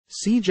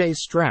C.J.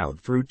 Stroud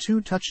threw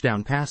 2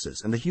 touchdown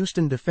passes and the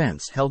Houston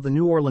defense held the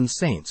New Orleans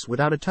Saints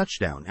without a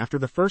touchdown after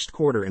the first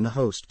quarter in the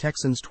host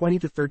Texans'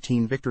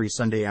 20-13 victory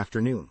Sunday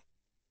afternoon.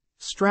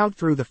 Stroud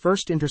threw the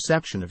first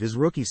interception of his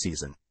rookie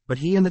season, but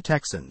he and the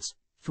Texans,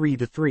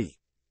 3-3,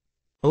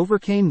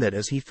 overcame that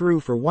as he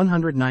threw for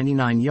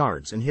 199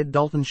 yards and hit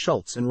Dalton,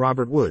 Schultz and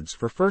Robert Woods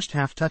for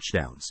first-half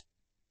touchdowns.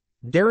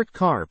 Derek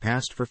Carr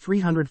passed for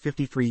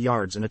 353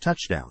 yards and a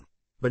touchdown,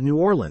 but New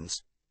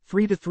Orleans,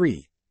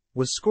 3-3,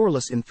 was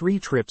scoreless in 3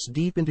 trips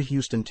deep into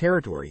Houston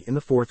territory in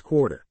the fourth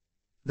quarter.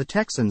 The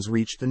Texans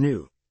reached the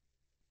New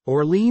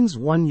Orleans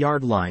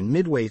 1-yard line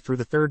midway through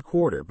the third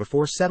quarter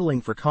before settling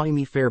for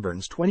Ka'imi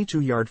Fairbairn's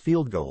 22-yard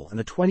field goal and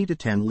a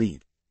 20-10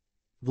 lead.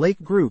 Blake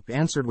Grupe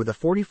answered with a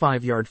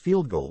 45-yard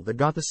field goal that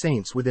got the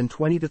Saints within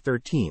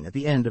 20-13 at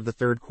the end of the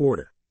third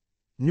quarter.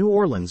 New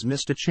Orleans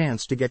missed a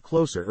chance to get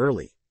closer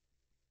early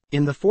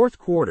in the fourth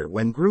quarter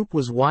when Grupe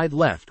was wide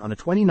left on a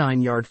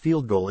 29-yard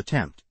field goal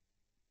attempt.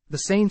 The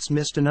Saints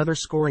missed another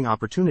scoring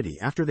opportunity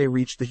after they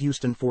reached the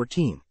Houston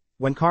 14,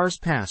 when Carr's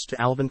pass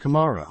to Alvin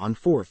Kamara on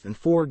 4th and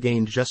 4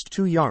 gained just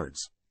 2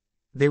 yards.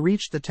 They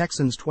reached the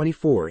Texans'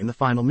 24 in the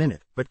final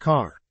minute, but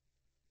Carr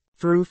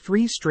threw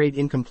 3 straight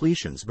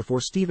incompletions before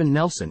Steven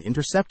Nelson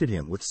intercepted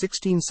him with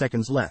 16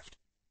 seconds left.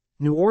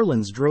 New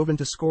Orleans drove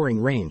into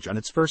scoring range on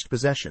its first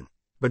possession,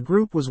 but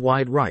Grupe was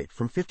wide right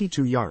from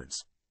 52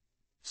 yards.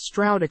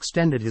 Stroud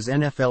extended his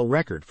NFL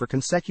record for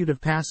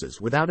consecutive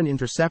passes without an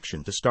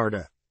interception to start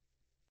a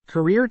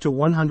career to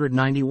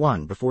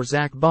 191 before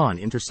Zach Bond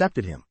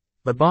intercepted him,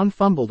 but Bond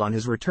fumbled on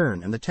his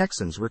return and the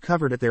Texans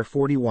recovered at their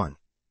 41.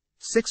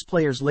 6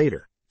 players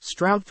later,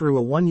 Stroud threw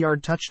a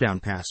 1-yard touchdown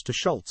pass to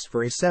Schultz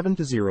for a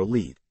 7-0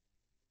 lead.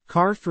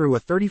 Carr threw a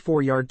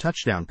 34-yard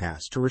touchdown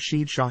pass to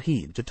Rashid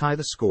Shaheed to tie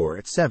the score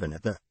at 7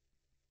 at the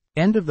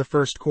end of the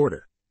first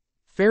quarter.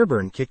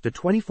 Fairbairn kicked a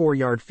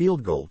 24-yard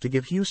field goal to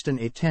give Houston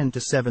a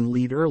 10-7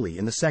 lead early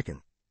in the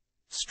second.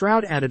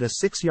 Stroud added a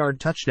 6-yard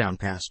touchdown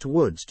pass to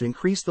Woods to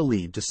increase the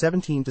lead to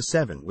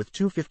 17-7 with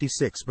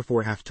 2:56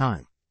 before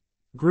halftime.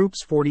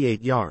 Grupe's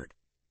 48-yard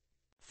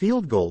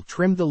field goal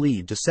trimmed the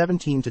lead to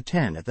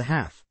 17-10 at the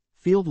half,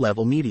 Field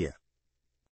Level Media.